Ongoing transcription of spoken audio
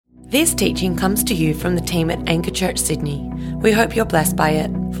This teaching comes to you from the team at Anchor Church Sydney. We hope you're blessed by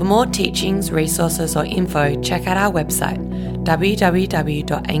it. For more teachings, resources or info, check out our website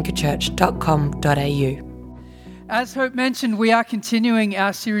www.anchorchurch.com.au. As Hope mentioned, we are continuing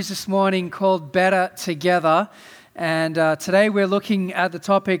our series this morning called Better Together. And today we're looking at the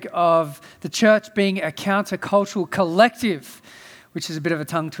topic of the church being a countercultural collective, which is a bit of a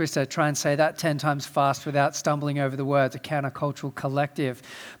tongue twister. Try and say that 10 times fast without stumbling over the words, a countercultural collective.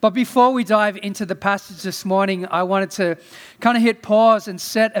 But before we dive into the passage this morning, I wanted to kind of hit pause and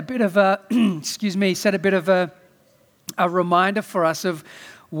set a bit of a, a reminder for us of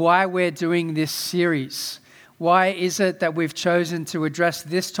why we're doing this series. Why is it that we've chosen to address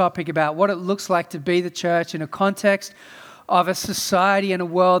this topic about what it looks like to be the church in a context of a society and a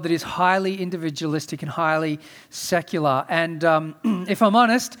world that is highly individualistic and highly secular? And if I'm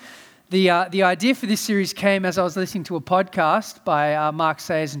honest, the idea for this series came as I was listening to a podcast by Mark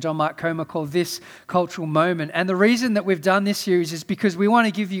Sayers and John Mark Comer called This Cultural Moment. And the reason that we've done this series is because we want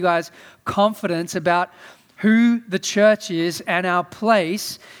to give you guys confidence about who the church is and our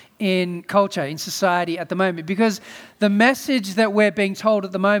place in culture, in society at the moment. Because the message that we're being told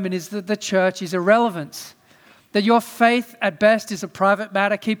at the moment is that the church is irrelevant. That your faith at best is a private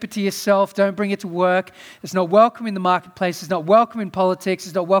matter. Keep it to yourself. Don't bring it to work. It's not welcome in the marketplace. It's not welcome in politics.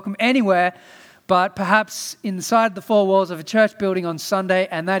 It's not welcome anywhere, but perhaps inside the four walls of a church building on Sunday,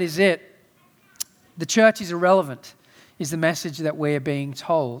 and that is it. The church is irrelevant, is the message that we're being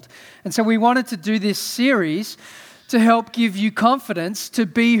told. And so we wanted to do this series to help give you confidence to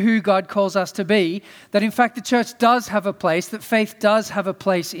be who God calls us to be, that in fact the church does have a place, that faith does have a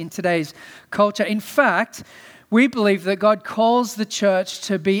place in today's culture. In fact, we believe that God calls the church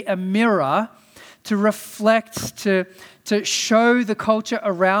to be a mirror, to reflect, to show the culture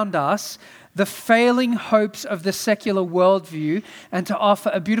around us the failing hopes of the secular worldview, and to offer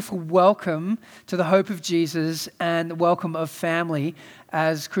a beautiful welcome to the hope of Jesus and the welcome of family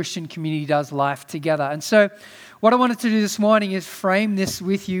as Christian community does life together. And so what I wanted to do this morning is frame this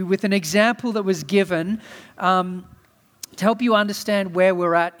with you with an example that was given to help you understand where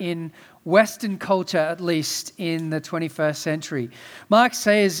we're at in Western culture, at least in the 21st century. Mark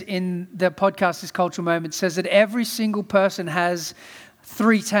Sayers in the podcast, This Cultural Moment, says that every single person has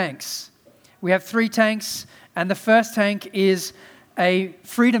 3 tanks. We have 3 tanks, and the first tank is a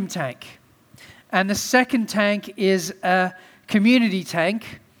freedom tank. And the second tank is a community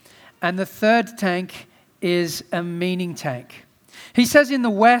tank. And the third tank is a meaning tank. He says in the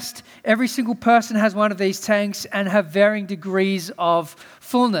West, every single person has one of these tanks and have varying degrees of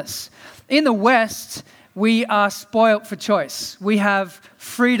fullness. In the West, we are spoilt for choice. We have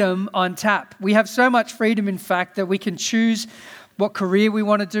freedom on tap. We have so much freedom, in fact, that we can choose what career we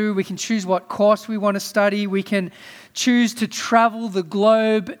want to do. We can choose what course we want to study. We can choose to travel the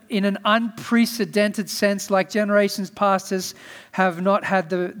globe in an unprecedented sense, like generations past us have not had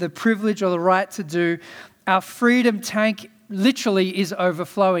the privilege or the right to do. Our freedom tank literally is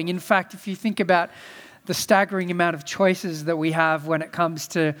overflowing. In fact, if you think about the staggering amount of choices that we have when it comes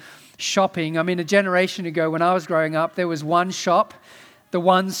to shopping. I mean, a generation ago when I was growing up, there was one shop, the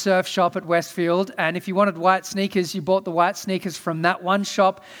one surf shop at Westfield, and if you wanted white sneakers, you bought the white sneakers from that one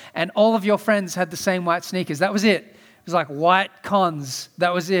shop, and all of your friends had the same white sneakers. That was it. It was like white Cons,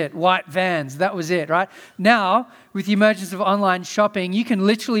 that was it. White Vans, that was it, right? Now, with the emergence of online shopping, you can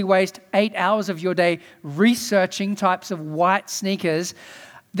literally waste 8 hours of your day researching types of white sneakers.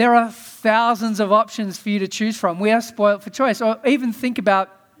 There are thousands of options for you to choose from. We are spoiled for choice. Or even think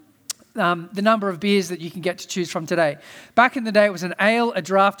about the number of beers that you can get to choose from today. Back in the day, it was an ale, a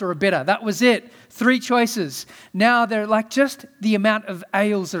draft, or a bitter. That was it. 3 choices. Now they're like just the amount of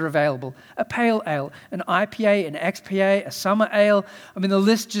ales that are available. A pale ale, an IPA, an XPA, a summer ale. I mean, the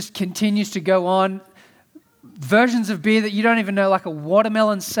list just continues to go on. Versions of beer that you don't even know, like a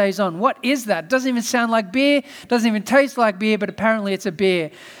watermelon saison. What is that? Doesn't even sound like beer. Doesn't even taste like beer, but apparently it's a beer.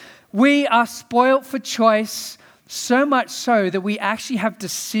 We are spoilt for choice. So much so that we actually have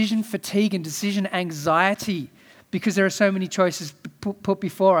decision fatigue and decision anxiety because there are so many choices put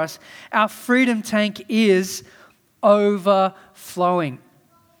before us. Our freedom tank is overflowing.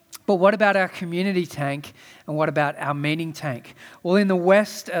 But what about our community tank, and what about our meaning tank? Well, in the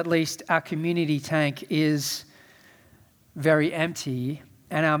West, at least, our community tank is very empty,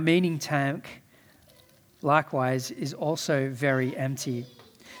 and our meaning tank, likewise, is also very empty.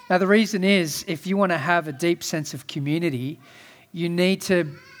 Now, the reason is, if you want to have a deep sense of community, you need to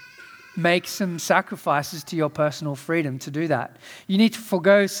make some sacrifices to your personal freedom to do that. You need to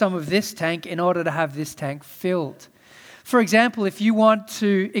forego some of this tank in order to have this tank filled. For example, if you want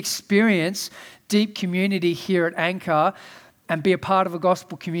to experience deep community here at Anchor, and be a part of a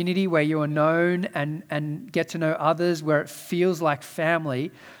gospel community where you are known and get to know others, where it feels like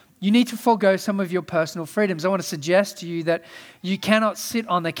family, you need to forego some of your personal freedoms. I want to suggest to you that you cannot sit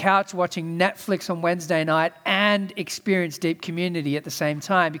on the couch watching Netflix on Wednesday night and experience deep community at the same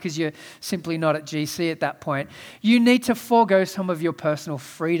time, because you're simply not at GC at that point. You need to forego some of your personal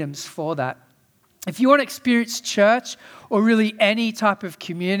freedoms for that. If you want to experience church or really any type of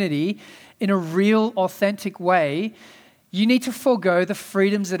community in a real, authentic way, you need to forego the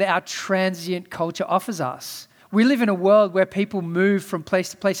freedoms that our transient culture offers us. We live in a world where people move from place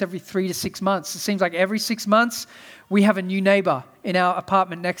to place every 3 to 6 months. It seems like every 6 months we have a new neighbor in our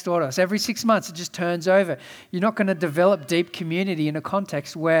apartment next door to us. Every 6 months it just turns over. You're not going to develop deep community in a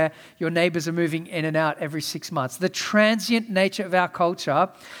context where your neighbors are moving in and out every 6 months. The transient nature of our culture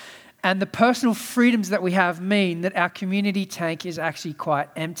and the personal freedoms that we have mean that our community tank is actually quite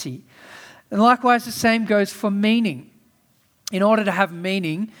empty. And likewise, the same goes for meaning. In order to have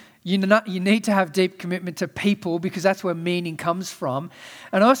meaning, you need to have deep commitment to people, because that's where meaning comes from.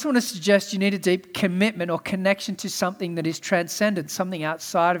 And I also want to suggest you need a deep commitment or connection to something that is transcendent, something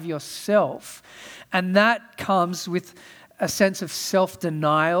outside of yourself. And that comes with a sense of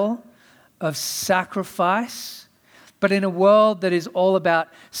self-denial, of sacrifice. But in a world that is all about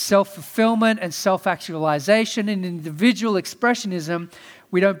self-fulfillment and self-actualization and individual expressionism,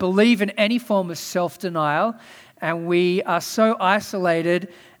 we don't believe in any form of self-denial, and we are so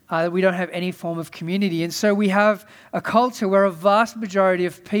isolated that we don't have any form of community. And so we have a culture where a vast majority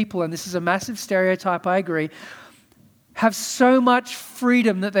of people, and this is a massive stereotype, I agree, have so much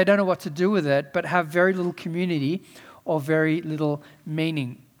freedom that they don't know what to do with it, but have very little community or very little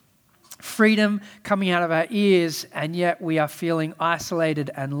meaning. Freedom coming out of our ears, and yet we are feeling isolated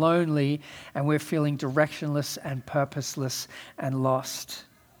and lonely, and we're feeling directionless and purposeless and lost.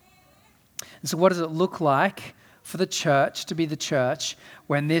 And so what does it look like for the church to be the church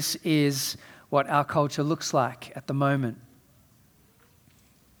when this is what our culture looks like at the moment?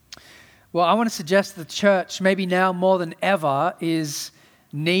 Well, I want to suggest the church, maybe now more than ever, is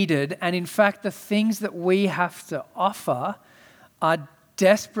needed. And in fact, the things that we have to offer are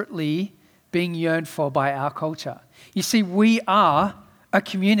desperately being yearned for by our culture. You see, we are a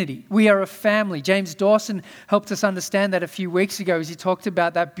community. We are a family. James Dawson helped us understand that a few weeks ago as he talked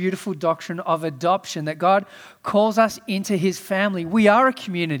about that beautiful doctrine of adoption, that God calls us into his family. We are a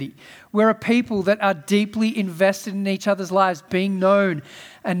community. We're a people that are deeply invested in each other's lives, being known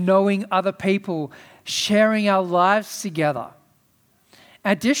and knowing other people, sharing our lives together.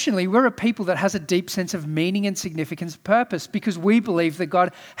 Additionally, we're a people that has a deep sense of meaning and significance and purpose, because we believe that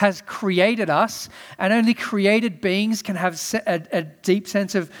God has created us, and only created beings can have a deep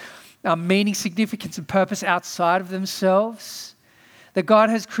sense of meaning, significance, and purpose outside of themselves. That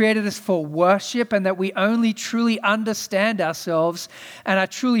God has created us for worship, and that we only truly understand ourselves and are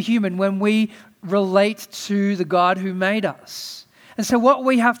truly human when we relate to the God who made us. And so what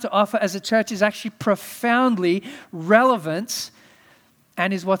we have to offer as a church is actually profoundly relevant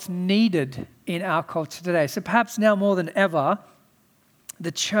and is what's needed in our culture today. So perhaps now more than ever,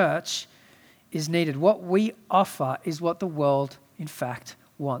 the church is needed. What we offer is what the world, in fact,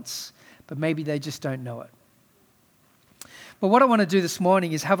 wants, but maybe they just don't know it. But what I want to do this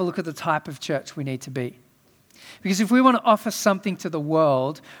morning is have a look at the type of church we need to be. Because if we want to offer something to the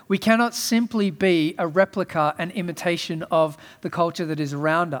world, we cannot simply be a replica and imitation of the culture that is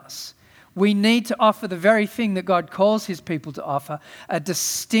around us. We need to offer the very thing that God calls his people to offer, a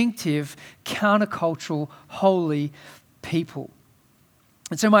distinctive, countercultural, holy people.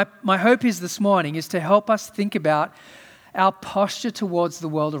 And so my hope is this morning is to help us think about our posture towards the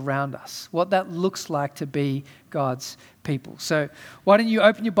world around us, what that looks like to be God's people. So why don't you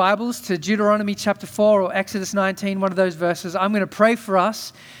open your Bibles to Deuteronomy chapter 4 or Exodus 19, one of those verses. I'm going to pray for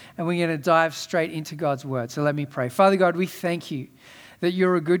us, and we're going to dive straight into God's word. So let me pray. Father God, we thank you that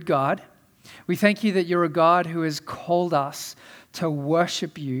you're a good God. We thank you that you're a God who has called us to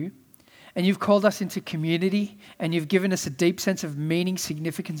worship you, and you've called us into community, and you've given us a deep sense of meaning,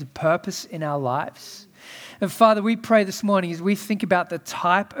 significance, and purpose in our lives. And Father, we pray this morning as we think about the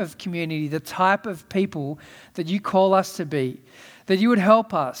type of community, the type of people that you call us to be, that you would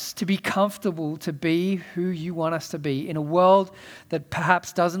help us to be comfortable to be who you want us to be in a world that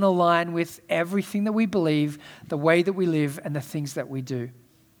perhaps doesn't align with everything that we believe, the way that we live, and the things that we do.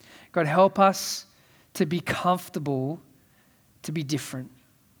 God, help us to be comfortable, to be different.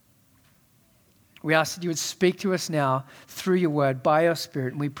 We ask that you would speak to us now through your word, by your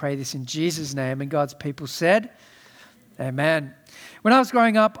Spirit, and we pray this in Jesus' name. And God's people said, amen. When I was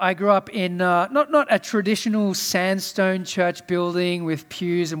growing up, I grew up in not a traditional sandstone church building with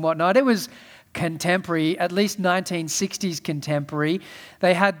pews and whatnot. It was contemporary, at least 1960s contemporary.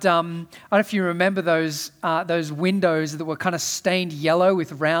 They had, I don't know if you remember those windows that were kind of stained yellow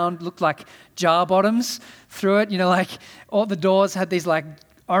with round, looked like jar bottoms through it. Like all the doors had these like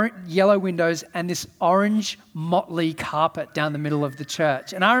yellow windows and this orange motley carpet down the middle of the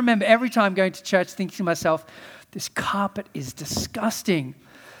church. And I remember every time going to church thinking to myself, this carpet is disgusting.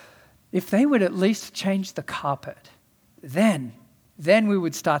 If they would at least change the carpet, then we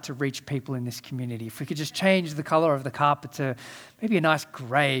would start to reach people in this community. If we could just change the color of the carpet to maybe a nice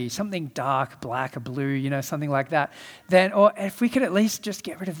gray, something dark, black or blue, something like that. Or if we could at least just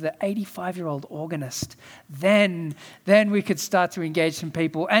get rid of the 85-year-old organist, then we could start to engage some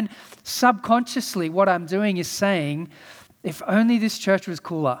people. And subconsciously, what I'm doing is saying, if only this church was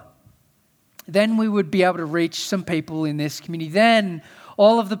cooler, then we would be able to reach some people in this community. Then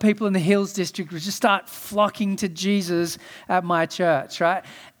all of the people in the Hills District would just start flocking to Jesus at my church, right?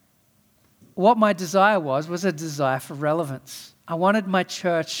 What my desire was a desire for relevance. I wanted my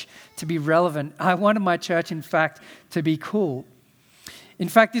church to be relevant. I wanted my church, in fact, to be cool. In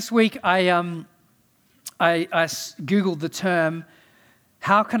fact, this week I Googled the term,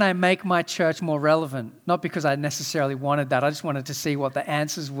 how can I make my church more relevant? Not because I necessarily wanted that. I just wanted to see what the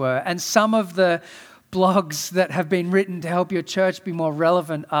answers were. And some of the blogs that have been written to help your church be more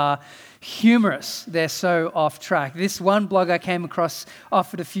relevant are humorous. They're so off track. This one blog I came across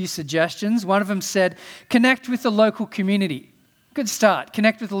offered a few suggestions. One of them said, connect with the local community. Good start.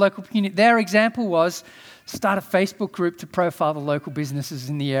 Connect with the local community. Their example was start a Facebook group to profile the local businesses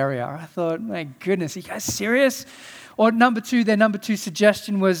in the area. I thought, my goodness, are you guys serious? Or their number two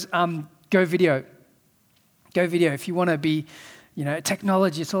suggestion was go video. Go video. If you want to be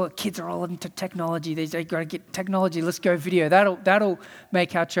technology, kids are all into technology. They've got to get technology. Let's go video. That'll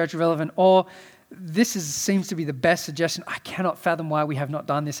make our church relevant. Or seems to be the best suggestion. I cannot fathom why we have not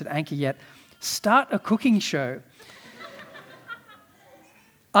done this at Anchor yet. Start a cooking show.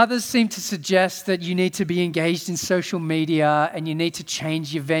 Others seem to suggest that you need to be engaged in social media and you need to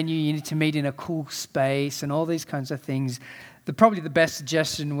change your venue. You need to meet in a cool space and all these kinds of things. Probably the best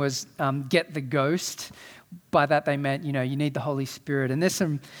suggestion was get the ghost. By that they meant, you need the Holy Spirit. And there's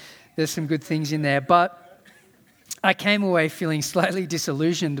some good things in there. But I came away feeling slightly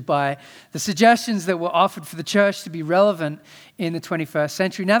disillusioned by the suggestions that were offered for the church to be relevant in the 21st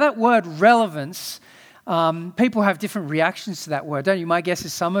century. Now that word relevance, people have different reactions to that word, don't you? My guess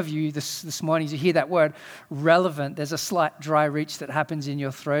is some of you this morning, as you hear that word relevant, there's a slight dry reach that happens in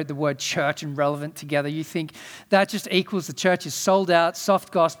your throat. The word church and relevant together, you think that just equals the church is sold out,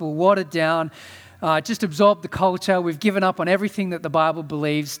 soft gospel, watered down, just absorbed the culture. We've given up on everything that the Bible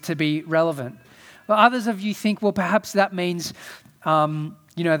believes to be relevant. Well, others of you think, well, perhaps that means,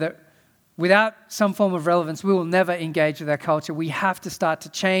 that without some form of relevance, we will never engage with our culture. We have to start to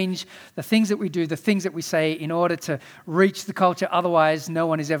change the things that we do, the things that we say in order to reach the culture. Otherwise, no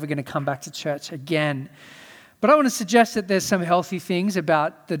one is ever going to come back to church again. But I want to suggest that there's some healthy things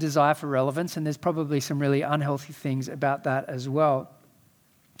about the desire for relevance, and there's probably some really unhealthy things about that as well.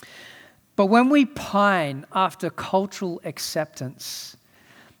 But when we pine after cultural acceptance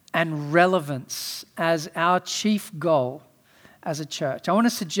and relevance as our chief goal as a church, I want to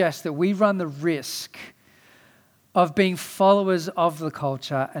suggest that we run the risk of being followers of the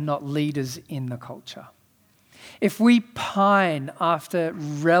culture and not leaders in the culture. If we pine after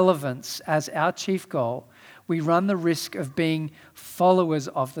relevance as our chief goal, we run the risk of being followers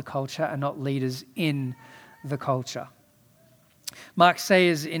of the culture and not leaders in the culture. Mark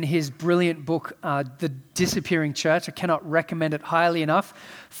Sayers, in his brilliant book, The Disappearing Church, I cannot recommend it highly enough.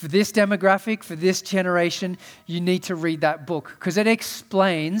 For this demographic, for this generation, you need to read that book because it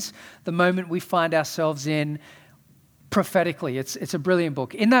explains the moment we find ourselves in prophetically. It's a brilliant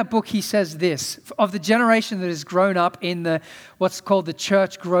book. In that book, he says this, of the generation that has grown up in what's called the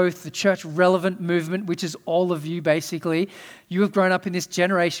church growth, the church relevant movement, which is all of you basically. You have grown up in this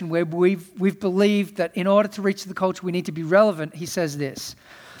generation where we've believed that in order to reach the culture, we need to be relevant. He says this,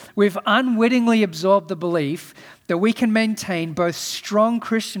 we've unwittingly absorbed the belief that we can maintain both strong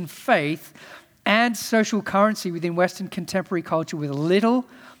Christian faith and social currency within Western contemporary culture with little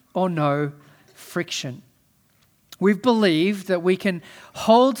or no friction. We've believed that we can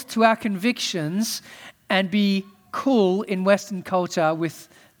hold to our convictions and be cool in Western culture with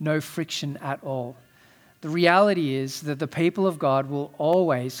no friction at all. The reality is that the people of God will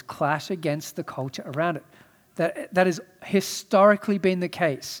always clash against the culture around it. That has historically been the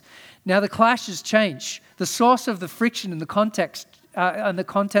case. Now the clashes change. The source of the friction and the context and the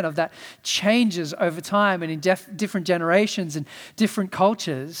content of that changes over time and in different generations and different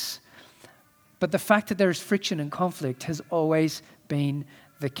cultures. But the fact that there is friction and conflict has always been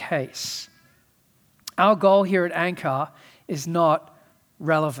the case. Our goal here at Anchor is not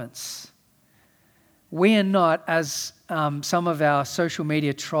relevance. We are not, as some of our social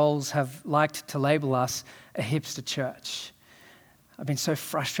media trolls have liked to label us, a hipster church. I've been so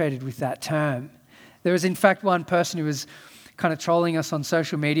frustrated with that term. There was, in fact, one person who was kind of trolling us on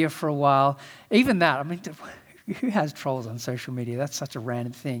social media for a while. Even that, I mean, who has trolls on social media? That's such a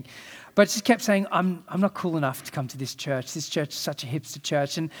random thing. But just kept saying, I'm not cool enough to come to this church. This church is such a hipster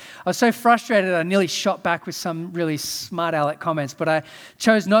church. And I was so frustrated, I nearly shot back with some really smart aleck comments, but I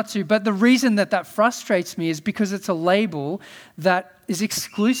chose not to. But the reason that frustrates me is because it's a label that is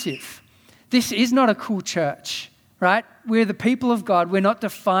exclusive. This is not a cool church, right? We're the people of God. We're not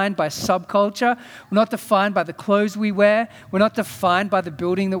defined by subculture. We're not defined by the clothes we wear. We're not defined by the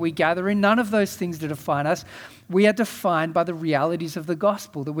building that we gather in. None of those things define us. We are defined by the realities of the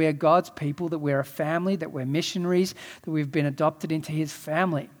gospel, that we are God's people, that we're a family, that we're missionaries, that we've been adopted into his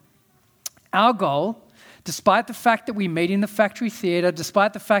family. Our goal, despite the fact that we meet in the Factory Theatre,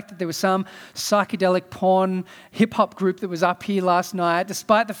 despite the fact that there was some psychedelic porn hip-hop group that was up here last night,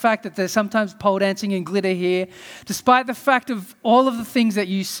 despite the fact that there's sometimes pole dancing and glitter here, despite the fact of all of the things that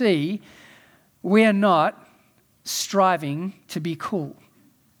you see, we are not striving to be cool.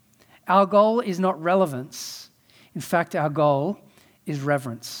 Our goal is not relevance. In fact, our goal is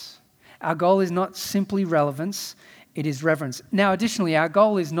reverence. Our goal is not simply relevance, it is reverence. Now, additionally, our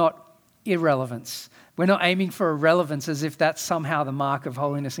goal is not irrelevance. We're not aiming for irrelevance as if that's somehow the mark of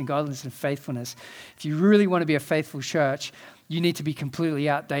holiness and godliness and faithfulness. If you really want to be a faithful church, you need to be completely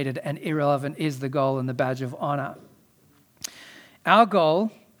outdated, and irrelevant is the goal and the badge of honor. Our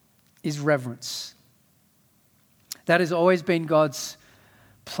goal is reverence. That has always been God's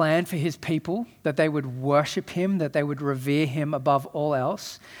plan for his people, that they would worship him, that they would revere him above all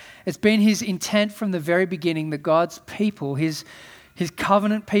else. It's been his intent from the very beginning that God's people, his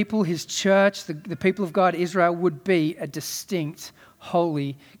covenant people, his church, the people of God, Israel, would be a distinct,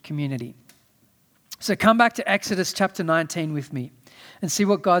 holy community. So come back to Exodus chapter 19 with me and see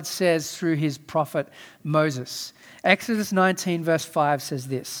what God says through his prophet Moses. Exodus 19 verse 5 says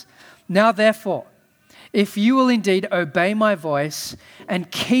this, "Now therefore, if you will indeed obey my voice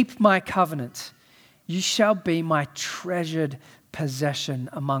and keep my covenant, you shall be my treasured possession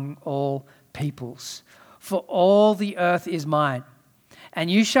among all peoples. For all the earth is mine,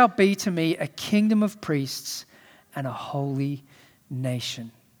 and you shall be to me a kingdom of priests and a holy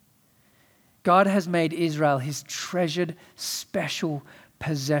nation." God has made Israel his treasured special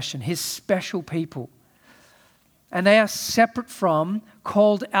possession, his special people. And they are separate from,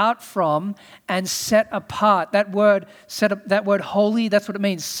 called out from, and set apart. That word holy, that's what it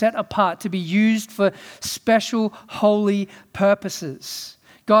means, set apart, to be used for special holy purposes.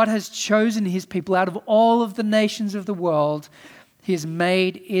 God has chosen his people out of all of the nations of the world. He has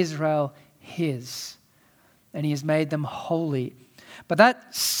made Israel his, and he has made them holy. But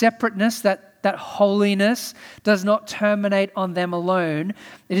that separateness, that holiness does not terminate on them alone.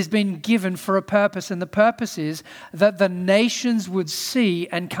 It has been given for a purpose, and the purpose is that the nations would see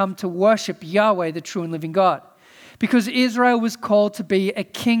and come to worship Yahweh, the true and living God. Because Israel was called to be a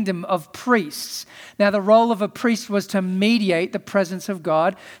kingdom of priests. Now, the role of a priest was to mediate the presence of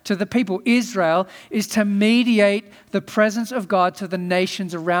God to the people. Israel is to mediate the presence of God to the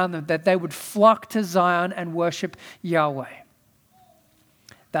nations around them, that they would flock to Zion and worship Yahweh.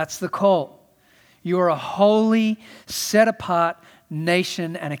 That's the call. You are a holy, set-apart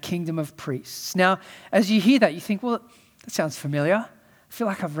nation and a kingdom of priests. Now, as you hear that, you think, well, that sounds familiar. I feel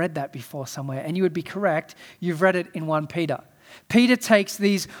like I've read that before somewhere. And you would be correct. You've read it in 1 Peter. Peter takes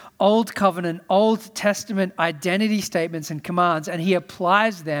these Old Covenant, Old Testament identity statements and commands, and he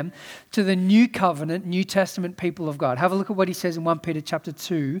applies them to the New Covenant, New Testament people of God. Have a look at what he says in 1 Peter chapter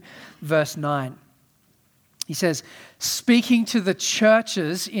 2, verse 9. He says, speaking to the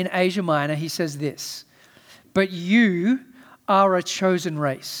churches in Asia Minor, he says this, "But you are a chosen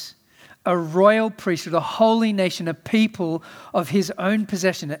race, a royal priesthood, a holy nation, a people of his own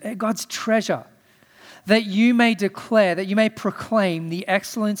possession, God's treasure, that you may declare, that you may proclaim the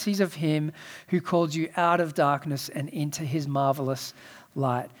excellencies of him who called you out of darkness and into his marvelous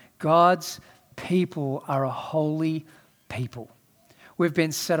light." God's people are a holy people. We've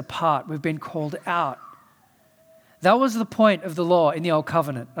been set apart. We've been called out. That was the point of the law in the Old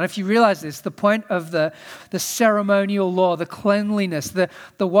Covenant. And if you realize this, the point of the ceremonial law, the cleanliness,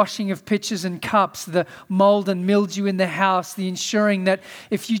 the washing of pitchers and cups, the mold and mildew in the house, the ensuring that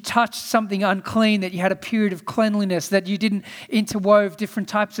if you touched something unclean, that you had a period of cleanliness, that you didn't interwove different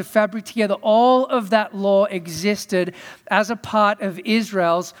types of fabric together. All of that law existed as a part of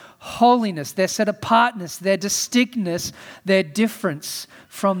Israel's holiness, their set-apartness, their distinctness, their difference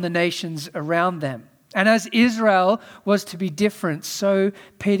from the nations around them. And as Israel was to be different, so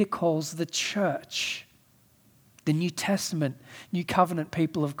Peter calls the church, the New Testament, New Covenant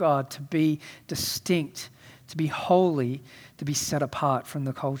people of God, to be distinct, to be holy, to be set apart from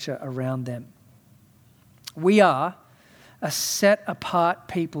the culture around them. We are a set apart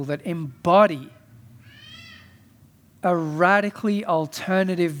people that embody a radically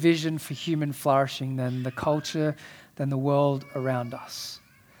alternative vision for human flourishing than the culture, than the world around us.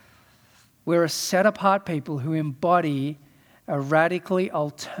 We're a set apart people who embody a radically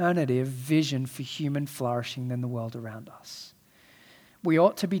alternative vision for human flourishing than the world around us. We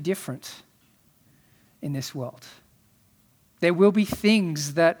ought to be different in this world. There will be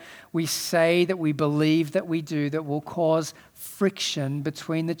things that we say, that we believe, that we do that will cause friction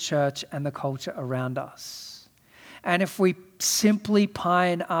between the church and the culture around us. And if we simply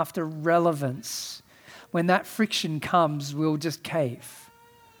pine after relevance, when that friction comes, we'll just cave.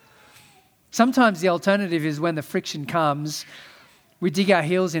 Sometimes the alternative is when the friction comes, we dig our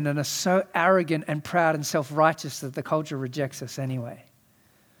heels in and are so arrogant and proud and self-righteous that the culture rejects us anyway.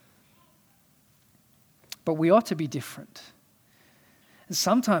 But we ought to be different. And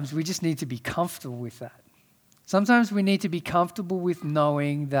sometimes we just need to be comfortable with that. Sometimes we need to be comfortable with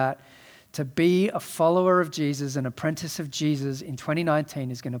knowing that to be a follower of Jesus, an apprentice of Jesus in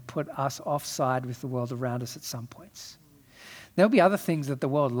 2019 is going to put us offside with the world around us at some points. There'll be other things that the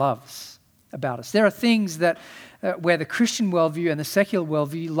world loves about us. There are things that where the Christian worldview and the secular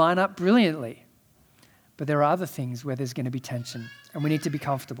worldview line up brilliantly. But there are other things where there's going to be tension, and we need to be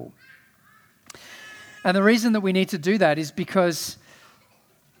comfortable. And the reason that we need to do that is because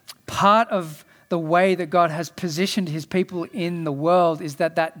part of the way that God has positioned his people in the world is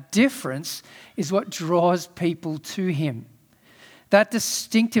that difference is what draws people to him. That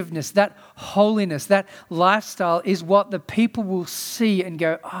distinctiveness, that holiness, that lifestyle is what the people will see and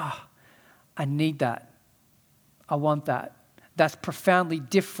go, I need that. I want that. That's profoundly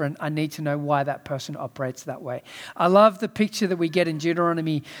different. I need to know why that person operates that way. I love the picture that we get in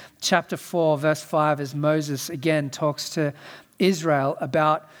Deuteronomy chapter 4, verse 5, as Moses again talks to Israel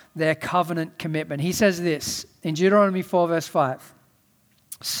about their covenant commitment. He says this in Deuteronomy 4, verse 5.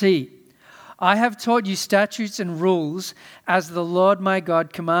 See, I have taught you statutes and rules as the Lord my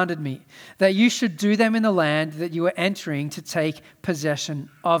God commanded me, that you should do them in the land that you are entering to take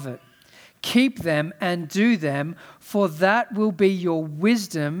possession of it. Keep them and do them, for that will be your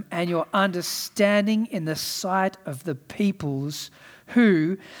wisdom and your understanding in the sight of the peoples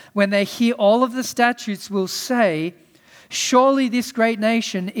who, when they hear all of the statutes, will say, surely this great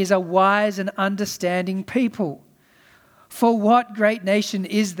nation is a wise and understanding people. For what great nation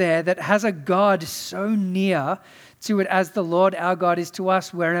is there that has a God so near to it as the Lord our God is to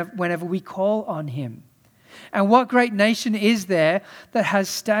us whenever we call on him? And what great nation is there that has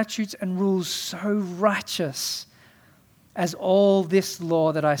statutes and rules so righteous as all this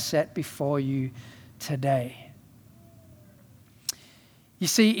law that I set before you today? You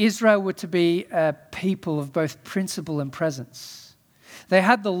see, Israel were to be a people of both principle and presence. They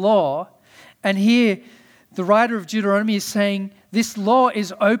had the law, and here the writer of Deuteronomy is saying this law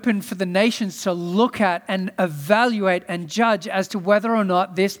is open for the nations to look at and evaluate and judge as to whether or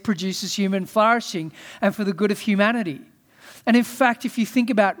not this produces human flourishing and for the good of humanity. And in fact, if you think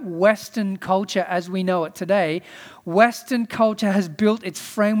about Western culture as we know it today, Western culture has built its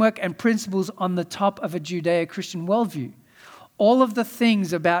framework and principles on the top of a Judeo-Christian worldview. All of the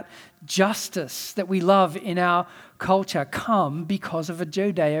things about justice that we love in our culture come because of a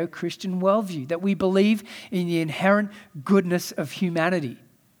Judeo-Christian worldview, that we believe in the inherent goodness of humanity.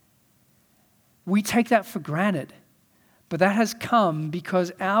 We take that for granted, but that has come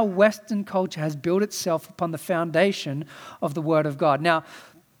because our Western culture has built itself upon the foundation of the Word of God. Now,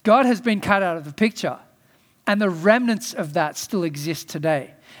 God has been cut out of the picture, and the remnants of that still exist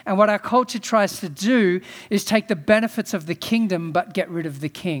today. And what our culture tries to do is take the benefits of the kingdom but get rid of the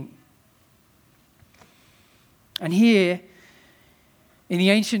king. And here, in the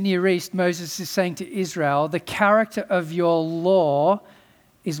ancient Near East, Moses is saying to Israel, the character of your law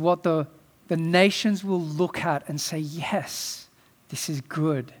is what the nations will look at and say, yes, this is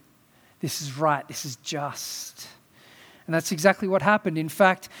good, this is right, this is just. And that's exactly what happened. In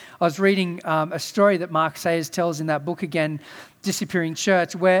fact, I was reading a story that Mark Sayers tells in that book again, Disappearing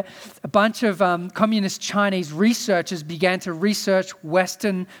Church, where a bunch of communist Chinese researchers began to research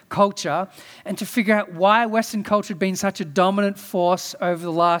Western culture and to figure out why Western culture had been such a dominant force over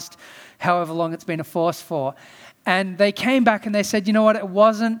the last however long it's been a force for. And they came back and they said, you know what, it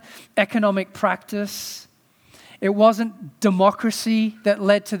wasn't economic practice. It wasn't democracy that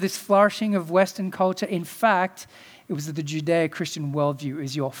led to this flourishing of Western culture. In fact, it was the Judeo-Christian worldview. It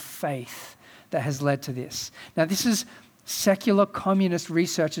was your faith that has led to this. Now, this is secular communist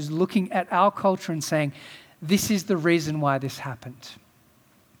researchers looking at our culture and saying, this is the reason why this happened.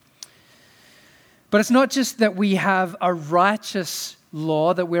 But it's not just that we have a righteous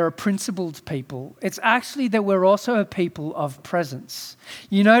law, that we're a principled people. It's actually that we're also a people of presence.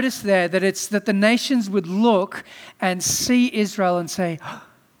 You notice there that it's that the nations would look and see Israel and say,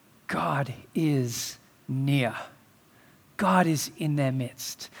 God is near. God is in their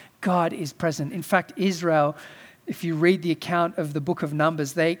midst. God is present. In fact, Israel, if you read the account of the book of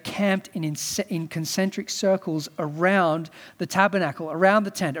Numbers, they camped in concentric circles around the tabernacle, around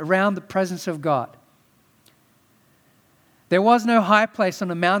the tent, around the presence of God. There was no high place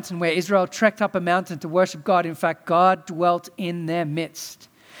on a mountain where Israel trekked up a mountain to worship God. In fact, God dwelt in their midst.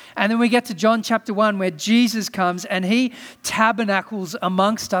 And then we get to John chapter 1 where Jesus comes and he tabernacles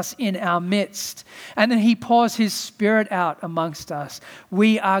amongst us in our midst. And then he pours his Spirit out amongst us.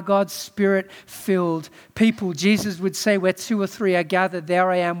 We are God's Spirit-filled people. Jesus would say, where two or three are gathered, there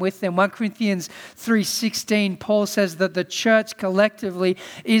I am with them. 1 Corinthians 3:16, Paul says that the church collectively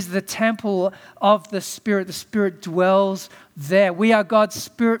is the temple of the Spirit. The Spirit dwells there. We are God's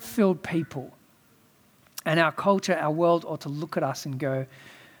Spirit-filled people. And our culture, our world ought to look at us and go,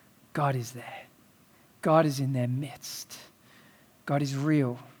 God is there. God is in their midst. God is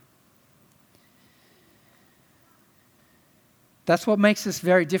real. That's what makes us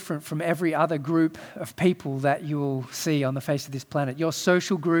very different from every other group of people that you will see on the face of this planet. Your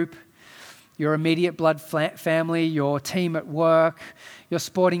social group, your immediate blood family, your team at work, your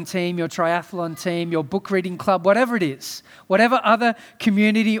sporting team, your triathlon team, your book reading club, whatever it is, whatever other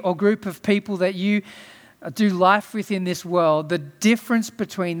community or group of people that you do life within this world, the difference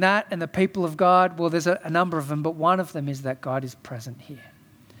between that and the people of God, well, there's a number of them, but one of them is that God is present here.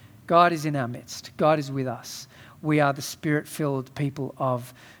 God is in our midst. God is with us. We are the Spirit-filled people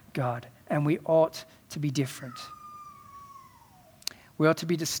of God, and we ought to be different. We ought to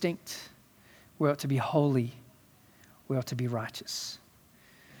be distinct. We ought to be holy. We ought to be righteous.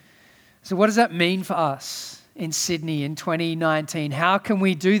 So what does that mean for us in Sydney in 2019? How can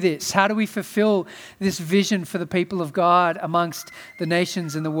we do this? How do we fulfill this vision for the people of God amongst the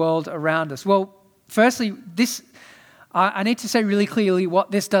nations and the world around us? Well, firstly, I need to say really clearly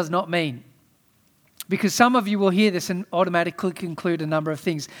what this does not mean. Because some of you will hear this and automatically conclude a number of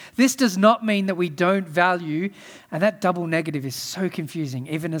things. This does not mean that we don't value, and that double negative is so confusing,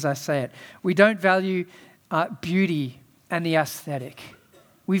 even as I say it. We don't value beauty and the aesthetic.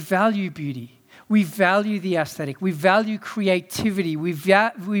 We value beauty. We value the aesthetic. We value creativity. We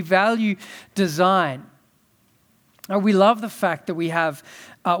value design. We love the fact that we have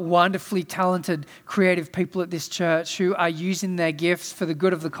wonderfully talented, creative people at this church who are using their gifts for the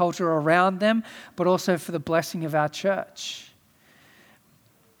good of the culture around them, but also for the blessing of our church.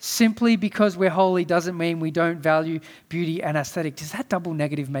 Simply because we're holy doesn't mean we don't value beauty and aesthetic. Does that double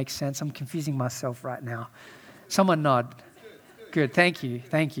negative make sense? I'm confusing myself right now. Someone nod. Good, thank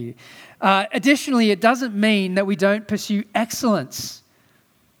you. Additionally, it doesn't mean that we don't pursue excellence.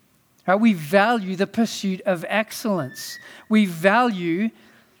 Right? We value the pursuit of excellence. We value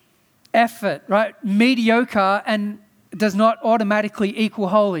effort, right? Mediocre and does not automatically equal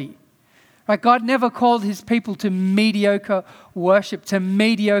holy. Right? God never called his people to mediocre worship, to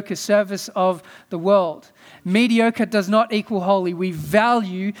mediocre service of the world. Mediocre does not equal holy. We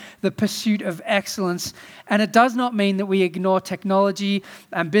value the pursuit of excellence, and it does not mean that we ignore technology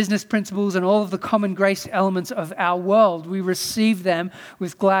and business principles and all of the common grace elements of our world. We receive them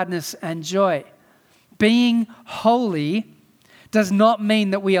with gladness and joy. Being holy does not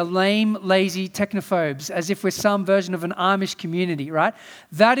mean that we are lame, lazy technophobes, as if we're some version of an Amish community, right?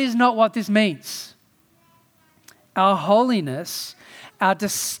 That is not what this means. Our holiness, our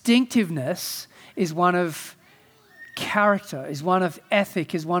distinctiveness is one of character, is one of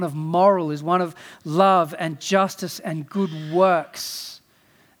ethic, is one of moral, is one of love and justice and good works.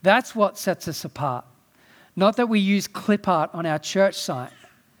 That's what sets us apart. Not that we use clip art on our church site.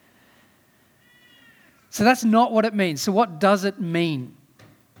 So that's not what it means. So what does it mean?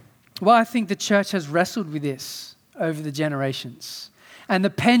 Well, I think the church has wrestled with this over the generations. And the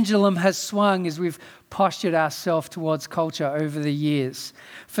pendulum has swung as we've postured ourselves towards culture over the years.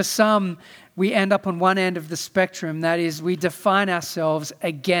 For some, we end up on one end of the spectrum. That is, we define ourselves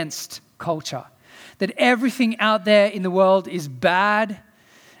against culture. That everything out there in the world is bad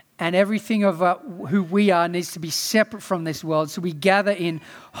and everything of who we are needs to be separate from this world. So we gather in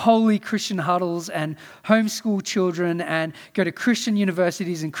holy Christian huddles and homeschool children and go to Christian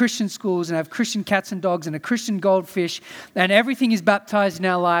universities and Christian schools and have Christian cats and dogs and a Christian goldfish, and everything is baptized in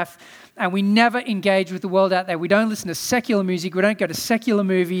our life, and we never engage with the world out there. We don't listen to secular music. We don't go to secular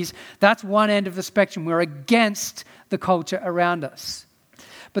movies. That's one end of the spectrum. We're against the culture around us.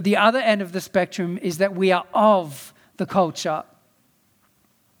 But the other end of the spectrum is that we are of the culture.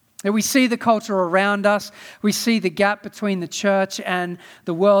 That we see the culture around us, we see the gap between the church and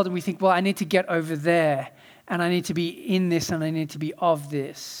the world, and we think, well, I need to get over there, and I need to be in this, and I need to be of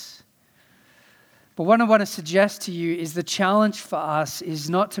this. But what I want to suggest to you is the challenge for us is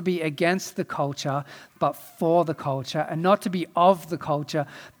not to be against the culture, but for the culture, and not to be of the culture,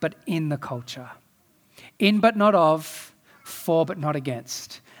 but in the culture. In but not of, for but not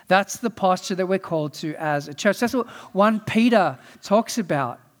against. That's the posture that we're called to as a church. That's what 1 Peter talks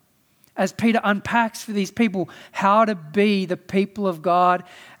about. As Peter unpacks for these people how to be the people of God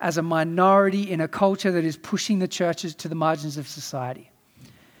as a minority in a culture that is pushing the churches to the margins of society.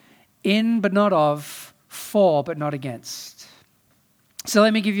 In but not of, for but not against. So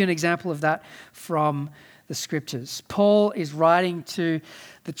let me give you an example of that from the scriptures. Paul is writing to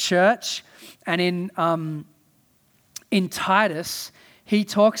the church, and in Titus, he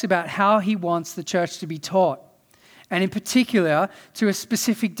talks about how he wants the church to be taught. And in particular, to a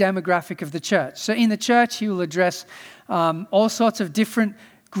specific demographic of the church. So in the church, he will address all sorts of different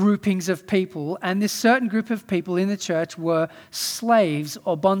groupings of people. And this certain group of people in the church were slaves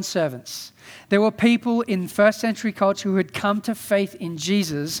or bondservants. There were people in first century culture who had come to faith in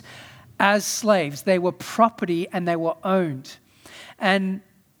Jesus as slaves. They were property and they were owned. And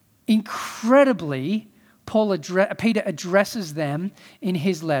incredibly, Peter addresses them in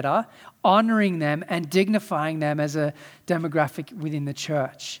his letter, honoring them and dignifying them as a demographic within the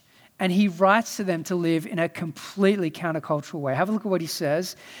church. And he writes to them to live in a completely countercultural way. Have a look at what he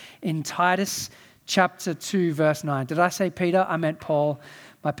says in Titus chapter 2, verse 9. Did I say Peter? I meant Paul.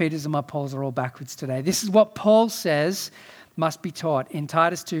 My Peters and my Pauls are all backwards today. This is what Paul says must be taught in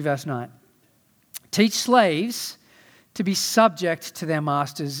Titus 2, verse 9. Teach slaves to be subject to their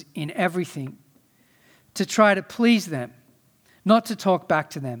masters in everything, to try to please them, not to talk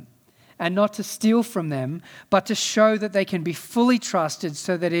back to them, and not to steal from them, but to show that they can be fully trusted,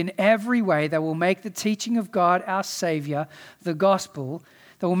 so that in every way they will make the teaching of God our Savior, the gospel,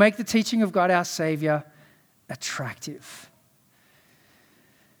 that will make the teaching of God our Savior attractive.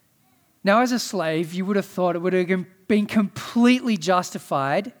 Now, as a slave, you would have thought it would have been completely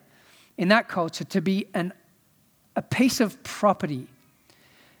justified in that culture to be a piece of property,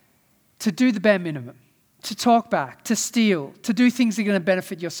 to do the bare minimum, to talk back, to steal, to do things that are going to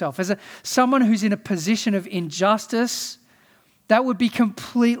benefit yourself. As someone who's in a position of injustice, that would be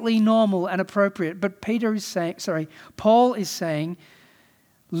completely normal and appropriate. But Paul is saying,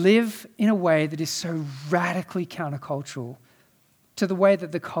 live in a way that is so radically countercultural to the way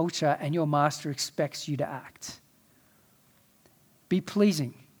that the culture and your master expects you to act. Be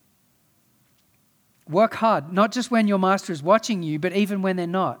pleasing. Work hard, not just when your master is watching you, but even when they're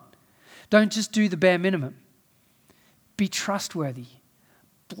not. Don't just do the bare minimum. Be trustworthy.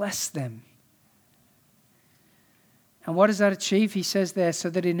 Bless them. And what does that achieve? He says there, so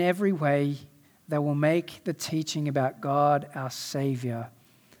that in every way they will make the teaching about God, our Savior,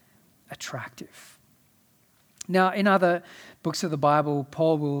 attractive. Now, in other books of the Bible,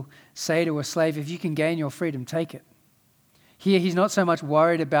 Paul will say to a slave, if you can gain your freedom, take it. Here, he's not so much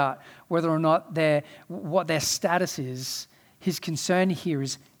worried about whether or not what their status is. His concern here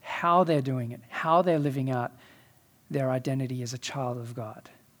is how they're doing it, how they're living out their identity as a child of God.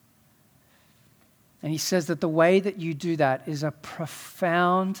 And he says that the way that you do that is a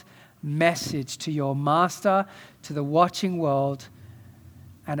profound message to your master, to the watching world,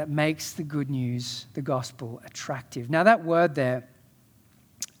 and it makes the good news, the gospel, attractive. Now that word there,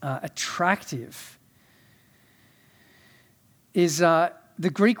 attractive, is the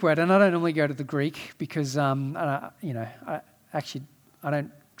Greek word, and I don't normally go to the Greek because I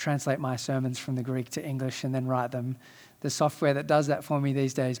don't translate my sermons from the Greek to English and then write them. The software that does that for me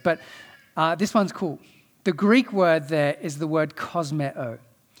these days. But this one's cool. The Greek word there is the word kosmeo.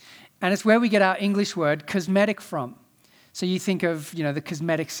 And it's where we get our English word cosmetic from. So you think of, the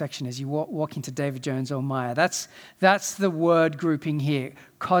cosmetic section as you walk into David Jones or Myer. That's the word grouping here,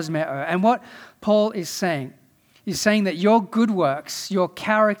 kosmeo. And what Paul is saying that your good works, your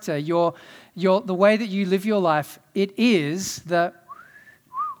character, the way that you live your life, it is the...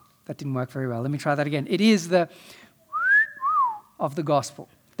 That didn't work very well. Let me try that again. It is the of the gospel.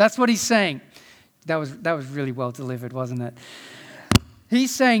 That's what he's saying. That was really well delivered, wasn't it? He's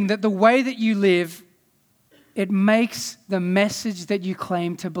saying that the way that you live, it makes the message that you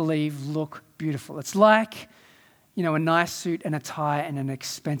claim to believe look beautiful. It's like, a nice suit and a tie and an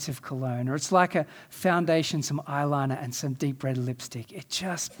expensive cologne, or it's like a foundation, some eyeliner, and some deep red lipstick. It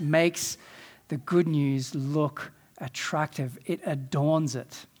just makes the good news look attractive. It adorns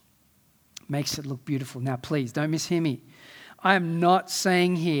it, makes it look beautiful. Now, please, don't mishear me. I am not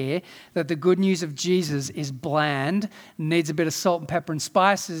saying here that the good news of Jesus is bland, needs a bit of salt and pepper and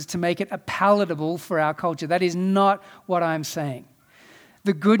spices to make it palatable for our culture. That is not what I'm saying.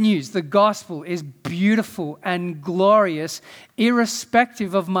 The good news, the gospel, is beautiful and glorious,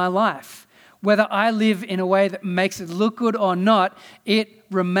 irrespective of my life. Whether I live in a way that makes it look good or not, it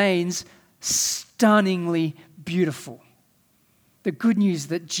remains stunningly beautiful. The good news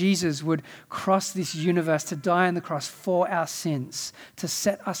that Jesus would cross this universe to die on the cross for our sins, to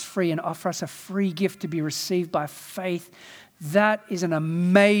set us free and offer us a free gift to be received by faith, that is an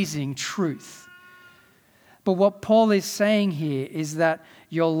amazing truth. But what Paul is saying here is that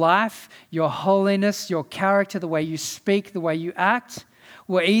your life, your holiness, your character, the way you speak, the way you act,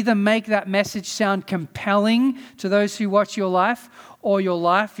 will either make that message sound compelling to those who watch your life, or your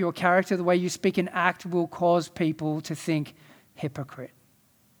life, your character, the way you speak and act will cause people to think, hypocrite.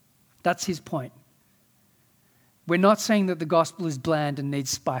 That's his point. We're not saying that the gospel is bland and needs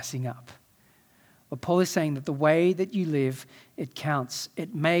spicing up. But Paul is saying that the way that you live, it counts.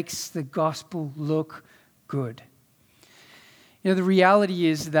 It makes the gospel look good. The reality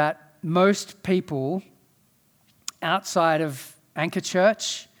is that most people outside of Anchor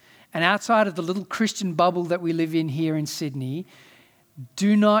Church and outside of the little Christian bubble that we live in here in Sydney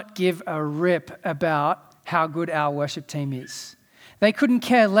do not give a rip about how good our worship team is. They couldn't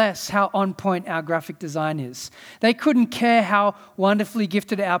care less how on point our graphic design is. They couldn't care how wonderfully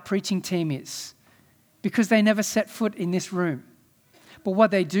gifted our preaching team is, because they never set foot in this room. But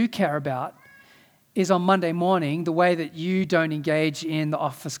what they do care about is on Monday morning, the way that you don't engage in the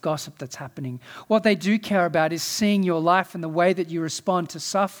office gossip that's happening. What they do care about is seeing your life and the way that you respond to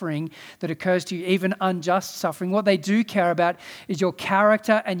suffering that occurs to you, even unjust suffering. What they do care about is your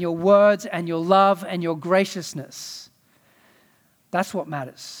character and your words and your love and your graciousness. That's what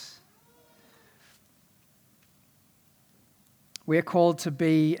matters. We're called to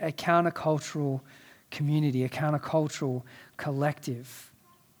be a countercultural community, a countercultural collective.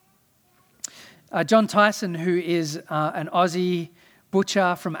 John Tyson, who is an Aussie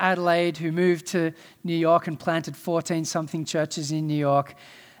butcher from Adelaide who moved to New York and planted 14-something churches in New York,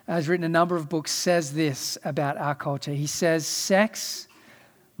 has written a number of books, says this about our culture. He says, sex,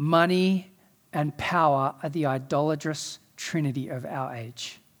 money, and power are the idolatrous trinity of our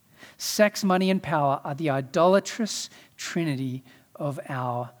age. Sex, money, and power are the idolatrous trinity of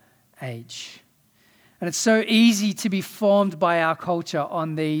our age. And it's so easy to be formed by our culture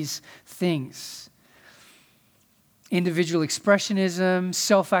on these things. Individual expressionism,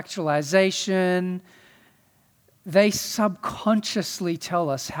 self-actualization, they subconsciously tell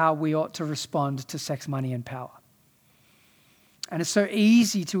us how we ought to respond to sex, money, and power. And it's so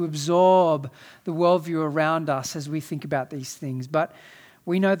easy to absorb the worldview around us as we think about these things. But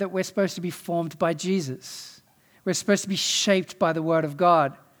we know that we're supposed to be formed by Jesus. We're supposed to be shaped by the Word of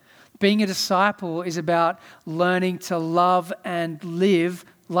God. Being a disciple is about learning to love and live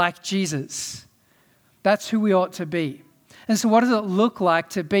like Jesus. That's who we ought to be. And so what does it look like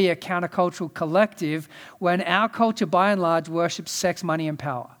to be a countercultural collective when our culture, by and large, worships sex, money, and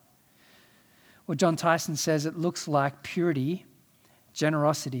power? Well, John Tyson says it looks like purity,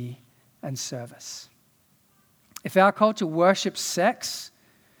 generosity, and service. If our culture worships sex,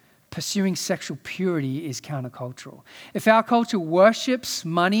 pursuing sexual purity is countercultural. If our culture worships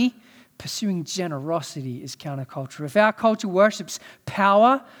money, pursuing generosity is countercultural. If our culture worships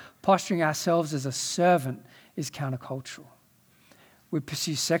power, posturing ourselves as a servant is countercultural. We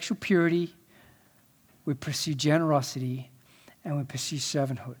pursue sexual purity, we pursue generosity, and we pursue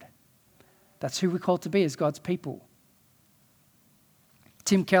servanthood. That's who we're called to be as God's people.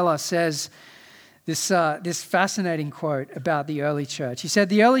 Tim Keller says this fascinating quote about the early church. He said,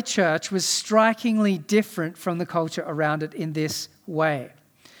 the early church was strikingly different from the culture around it in this way.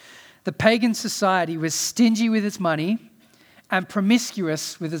 The pagan society was stingy with its money and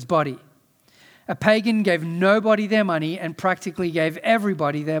promiscuous with its body. A pagan gave nobody their money and practically gave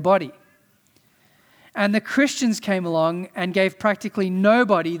everybody their body. And the Christians came along and gave practically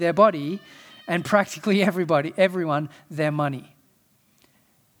nobody their body and practically everyone their money.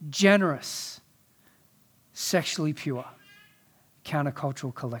 Generous, sexually pure,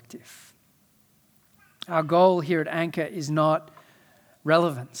 countercultural collective. Our goal here at Anchor is not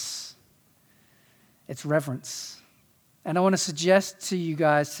relevance. It's reverence. And I want to suggest to you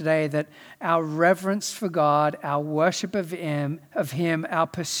guys today that our reverence for God, our worship of Him, our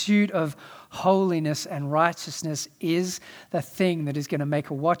pursuit of holiness and righteousness is the thing that is going to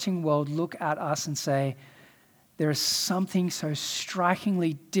make a watching world look at us and say, there is something so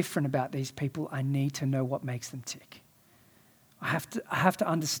strikingly different about these people. I need to know what makes them tick. I have to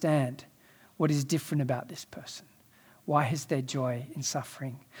understand what is different about this person. Why is there joy in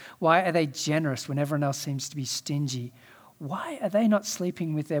suffering? Why are they generous when everyone else seems to be stingy? Why are they not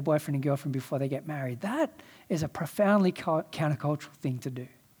sleeping with their boyfriend and girlfriend before they get married? That is a profoundly countercultural thing to do.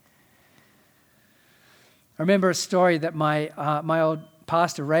 I remember a story that my old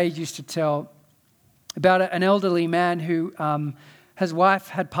pastor, Ray, used to tell about an elderly man who his wife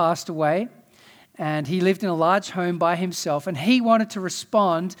had passed away, and he lived in a large home by himself, and he wanted to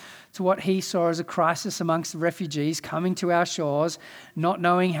respond to what he saw as a crisis amongst the refugees coming to our shores, not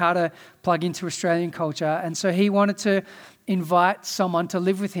knowing how to plug into Australian culture, and so he wanted to invite someone to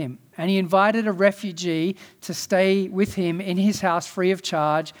live with him. And he invited a refugee to stay with him in his house free of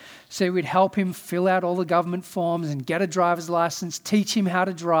charge, so he would help him fill out all the government forms and get a driver's license, teach him how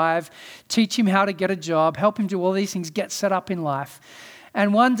to drive, teach him how to get a job, help him do all these things, get set up in life.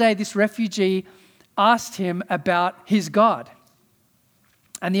 And one day this refugee asked him about his God.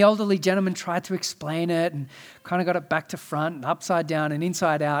 And the elderly gentleman tried to explain it and kind of got it back to front and upside down and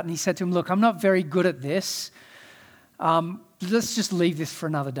inside out. And he said to him, look, I'm not very good at this. Let's just leave this for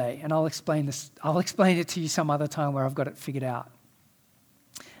another day, and I'll explain this. I'll explain it to you some other time where I've got it figured out.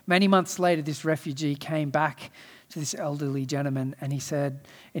 Many months later, this refugee came back to this elderly gentleman, and he said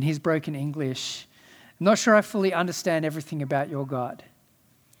in his broken English, I'm not sure I fully understand everything about your God,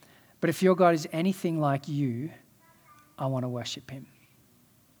 but if your God is anything like you, I want to worship him.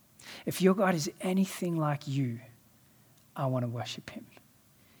 If your God is anything like you, I want to worship him.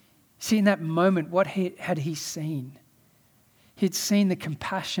 See, in that moment, what had he seen? He'd seen the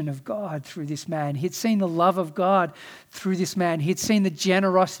compassion of God through this man. He'd seen the love of God through this man. He'd seen the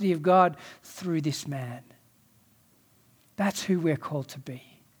generosity of God through this man. That's who we're called to be.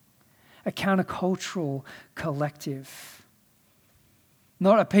 A countercultural collective.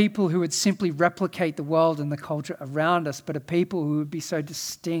 Not a people who would simply replicate the world and the culture around us, but a people who would be so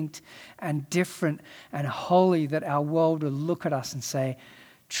distinct and different and holy that our world would look at us and say,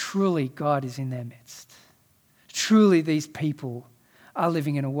 truly God is in their midst. Truly, these people are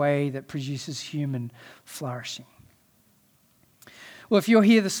living in a way that produces human flourishing. Well, if you're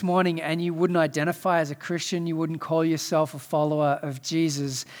here this morning and you wouldn't identify as a Christian, you wouldn't call yourself a follower of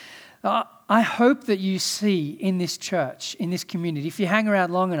Jesus, I hope that you see in this church, in this community, if you hang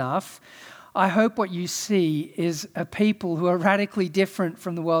around long enough, I hope what you see is a people who are radically different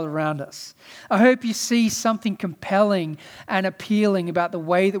from the world around us. I hope you see something compelling and appealing about the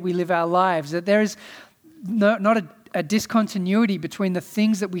way that we live our lives, that there is not a discontinuity between the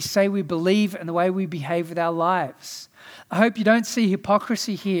things that we say we believe and the way we behave with our lives. I hope you don't see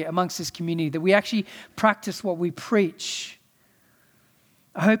hypocrisy here amongst this community, that we actually practice what we preach.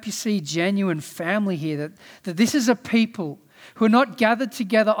 I hope you see genuine family here, that this is a people who are not gathered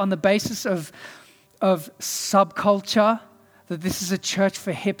together on the basis of subculture, that this is a church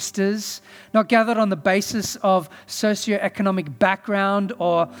for hipsters, not gathered on the basis of socioeconomic background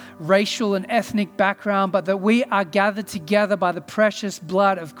or racial and ethnic background, but that we are gathered together by the precious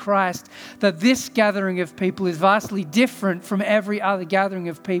blood of Christ, that this gathering of people is vastly different from every other gathering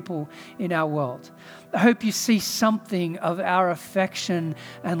of people in our world. I hope you see something of our affection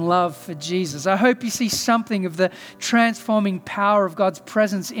and love for Jesus. I hope you see something of the transforming power of God's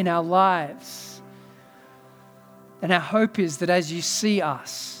presence in our lives. And our hope is that as you see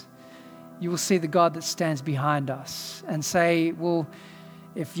us, you will see the God that stands behind us and say, well,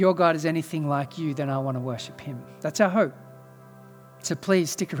 if your God is anything like you, then I want to worship him. That's our hope. So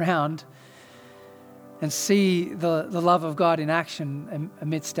please stick around and see the love of God in action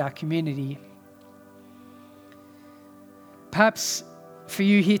amidst our community. Perhaps for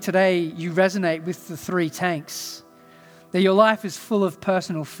you here today, you resonate with the 3 tanks. That your life is full of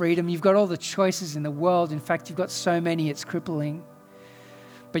personal freedom. You've got all the choices in the world. In fact, you've got so many, it's crippling.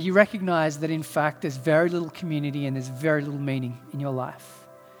 But you recognize that in fact, there's very little community and there's very little meaning in your life.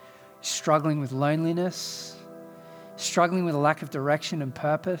 Struggling with loneliness, struggling with a lack of direction and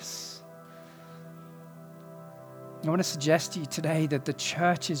purpose. I want to suggest to you today that the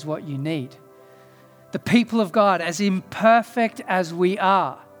church is what you need. The people of God, as imperfect as we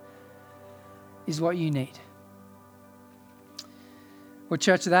are, is what you need. Well,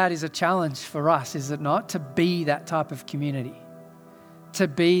 church, that is a challenge for us, is it not? To be that type of community. To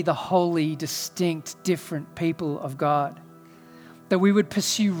be the holy, distinct, different people of God. That we would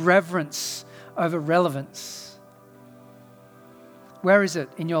pursue reverence over relevance. Where is it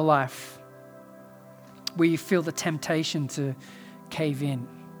in your life where you feel the temptation to cave in?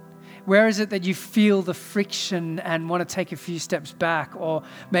 Where is it that you feel the friction and want to take a few steps back or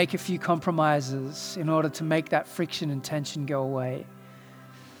make a few compromises in order to make that friction and tension go away?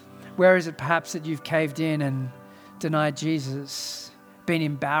 Where is it perhaps that you've caved in and denied Jesus, been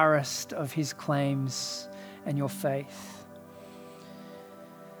embarrassed of his claims and your faith?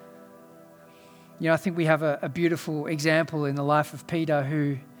 I think we have a beautiful example in the life of Peter,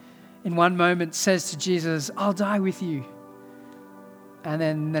 who in one moment says to Jesus, "I'll die with you." And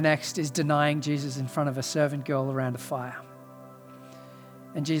then the next is denying Jesus in front of a servant girl around a fire.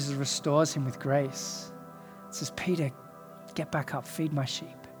 And Jesus restores him with grace. It says, "Peter, get back up, feed my sheep."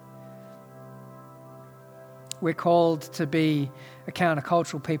 We're called to be a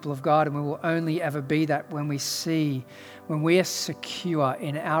countercultural people of God, and we will only ever be that when we are secure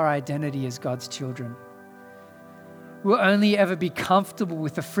in our identity as God's children. We'll only ever be comfortable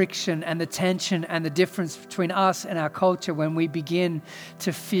with the friction and the tension and the difference between us and our culture when we begin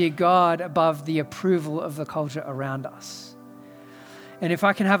to fear God above the approval of the culture around us. And if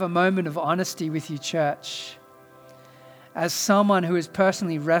I can have a moment of honesty with you, church, as someone who has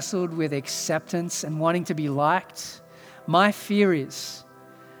personally wrestled with acceptance and wanting to be liked, my fear is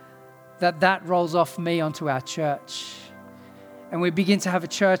that rolls off me onto our church. And we begin to have a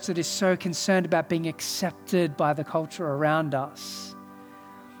church that is so concerned about being accepted by the culture around us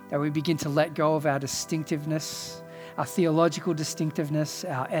that we begin to let go of our distinctiveness, our theological distinctiveness,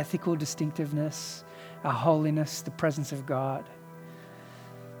 our ethical distinctiveness, our holiness, the presence of God.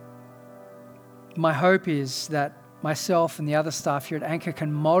 My hope is that myself and the other staff here at Anchor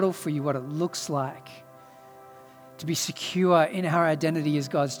can model for you what it looks like to be secure in our identity as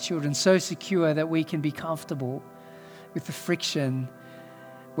God's children, so secure that we can be comfortable with the friction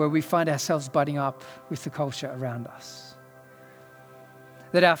where we find ourselves butting up with the culture around us.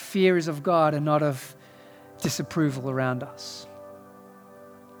 That our fear is of God and not of disapproval around us.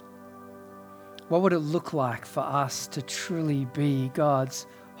 What would it look like for us to truly be God's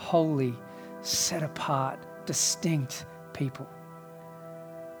holy, set apart, distinct people?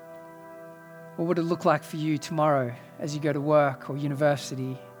 What would it look like for you tomorrow as you go to work or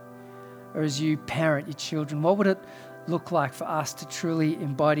university, or as you parent your children? What would it look like for us to truly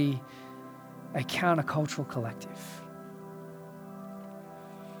embody a countercultural collective?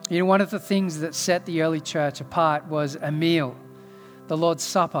 One of the things that set the early church apart was a meal, the Lord's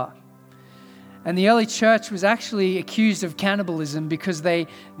Supper. And the early church was actually accused of cannibalism because they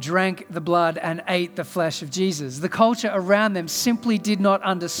drank the blood and ate the flesh of Jesus. The culture around them simply did not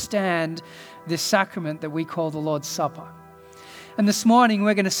understand this sacrament that we call the Lord's Supper. And this morning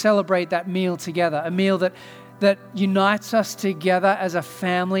we're going to celebrate that meal together, a meal that unites us together as a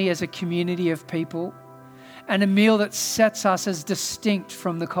family, as a community of people, and a meal that sets us as distinct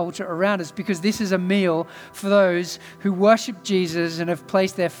from the culture around us, because this is a meal for those who worship Jesus and have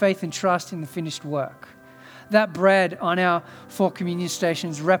placed their faith and trust in the finished work. That bread on our 4 communion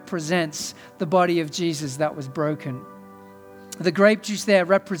stations represents the body of Jesus that was broken. The grape juice there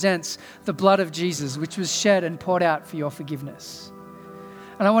represents the blood of Jesus, which was shed and poured out for your forgiveness.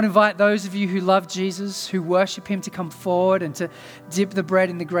 And I want to invite those of you who love Jesus, who worship him, to come forward and to dip the bread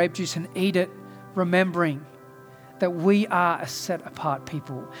in the grape juice and eat it, remembering that we are a set apart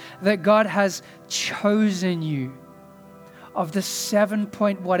people, that God has chosen you. Of the 7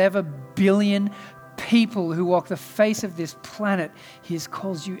 billion people who walk the face of this planet, he has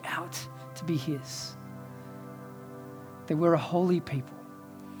called you out to be his. That we're a holy people.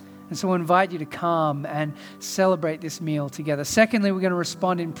 And so I invite you to come and celebrate this meal together. Secondly, we're going to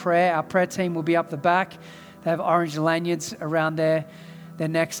respond in prayer. Our prayer team will be up the back. They have orange lanyards around their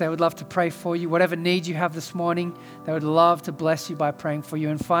necks. They would love to pray for you. Whatever need you have this morning, they would love to bless you by praying for you.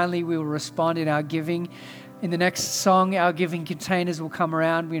 And finally, we will respond in our giving. In the next song, our giving containers will come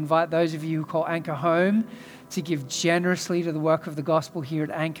around. We invite those of you who call Anchor home to give generously to the work of the gospel here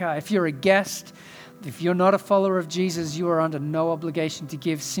at Anchor. If you're a guest, if you're not a follower of Jesus, you are under no obligation to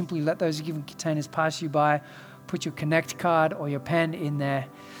give. Simply let those giving containers pass you by. Put your Connect card or your pen in there.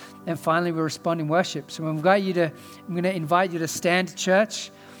 And finally, we respond in worship. So I'm going to invite you to stand, church,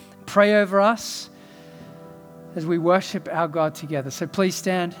 pray over us as we worship our God together. So please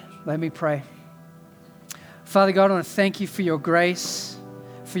stand. Let me pray. Father God, I want to thank you for your grace,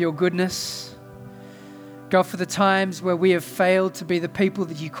 for your goodness. God, for the times where we have failed to be the people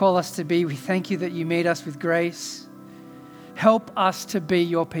that you call us to be, we thank you that you meet us with grace. Help us to be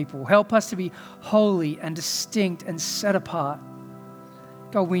your people. Help us to be holy and distinct and set apart.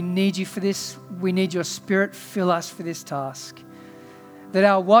 God, we need you for this. We need your Spirit. Fill us for this task. That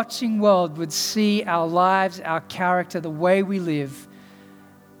our watching world would see our lives, our character, the way we live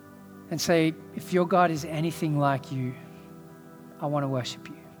and say, if your God is anything like you, I want to worship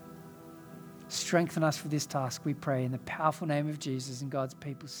you. Strengthen us for this task, we pray, in the powerful name of Jesus. And God's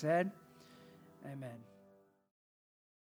people said, amen.